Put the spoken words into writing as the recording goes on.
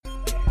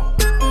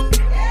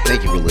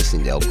Thank you for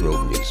listening to Elk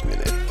Grove News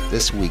Minute.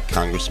 This week,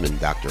 Congressman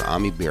Dr.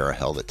 Ami Bera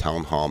held a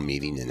town hall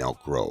meeting in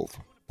Elk Grove.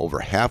 Over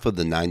half of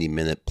the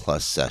 90-minute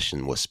plus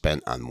session was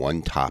spent on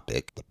one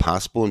topic, the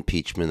possible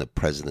impeachment of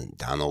President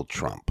Donald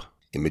Trump.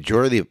 A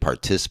majority of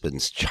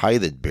participants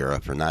chided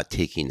Bera for not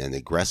taking an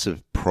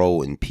aggressive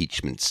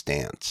pro-impeachment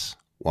stance.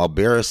 While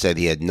Bera said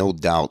he had no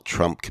doubt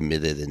Trump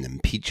committed an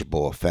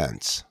impeachable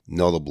offense,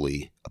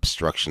 notably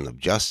obstruction of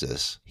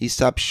justice, he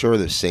stopped short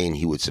of saying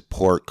he would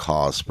support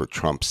calls for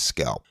Trump's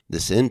scalp.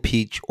 This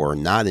impeach or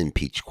not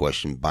impeach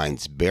question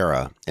binds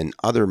Bera and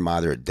other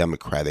moderate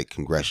Democratic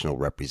congressional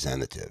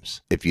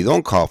representatives. If you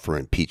don't call for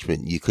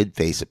impeachment, you could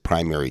face a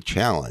primary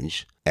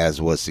challenge,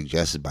 as was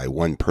suggested by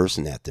one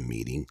person at the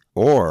meeting,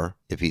 or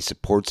if he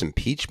supports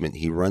impeachment,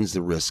 he runs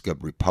the risk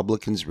of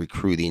Republicans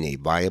recruiting a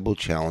viable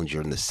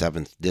challenger in the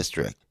 7th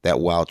District that,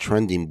 while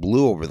trending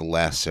blue over the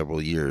last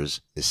several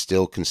years, is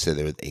still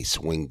considered a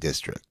swing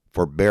district.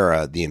 For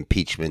Bera, the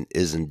impeachment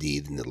is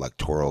indeed an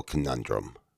electoral conundrum.